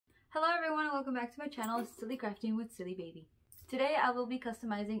Hello everyone and welcome back to my channel, Silly Crafting with Silly Baby. Today I will be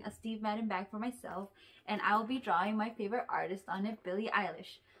customizing a Steve Madden bag for myself and I will be drawing my favorite artist on it, Billie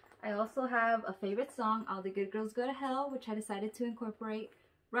Eilish. I also have a favorite song, All the Good Girls Go to Hell, which I decided to incorporate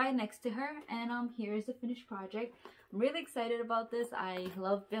right next to her, and here is the finished project. I'm really excited about this. I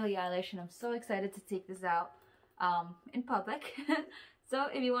love Billie Eilish and I'm so excited to take this out in public. So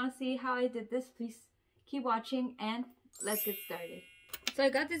if you want to see how I did this, please keep watching and let's get started. So I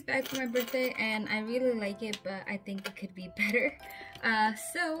got this bag for my birthday and I really like it, but I think it could be better.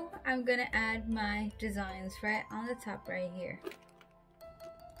 So I'm gonna add my designs right on the top right here.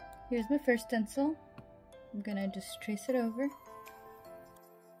 Here's my first stencil. I'm gonna just trace it over.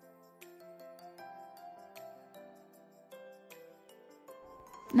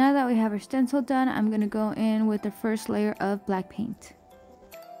 Now that we have our stencil done, I'm gonna go in with the first layer of black paint.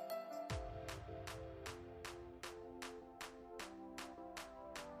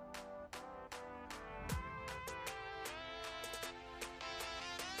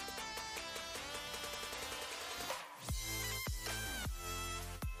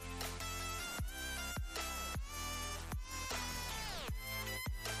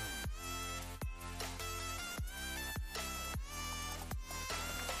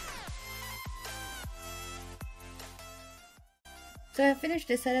 So I finished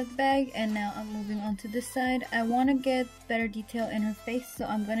this side of the bag and now I'm moving on to this side. I want to get better detail in her face, so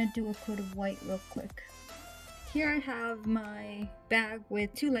I'm going to do a coat of white real quick. Here I have my bag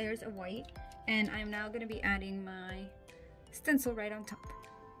with 2 layers of white and I'm now going to be adding my stencil right on top.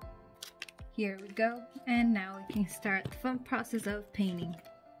 Here we go, and now we can start the fun process of painting.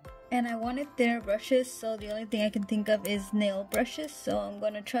 And I wanted thinner brushes, so the only thing I can think of is nail brushes, so I'm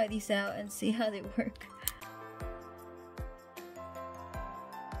going to try these out and see how they work.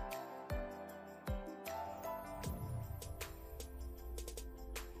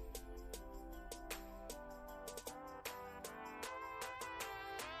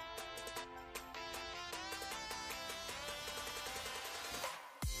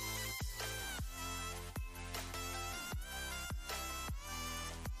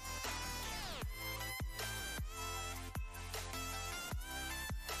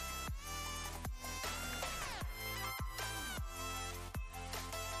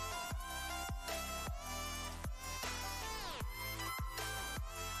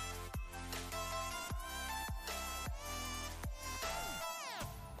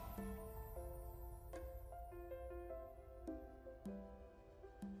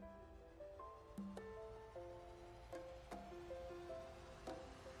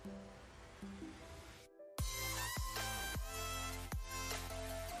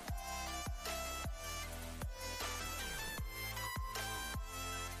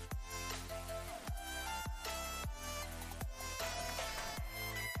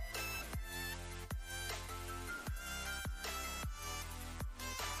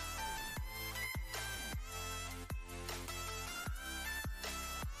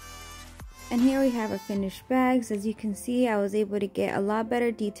 And here we have our finished bags. As you can see, I was able to get a lot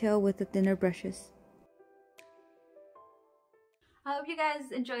better detail with the thinner brushes. I hope you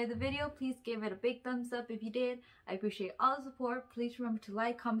guys enjoyed the video. Please give it a big thumbs up if you did. I appreciate all the support. Please remember to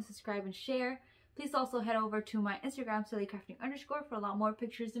like, comment, subscribe, and share. Please also head over to my Instagram, sillycrafting_, for a lot more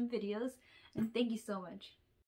pictures and videos. And thank you so much.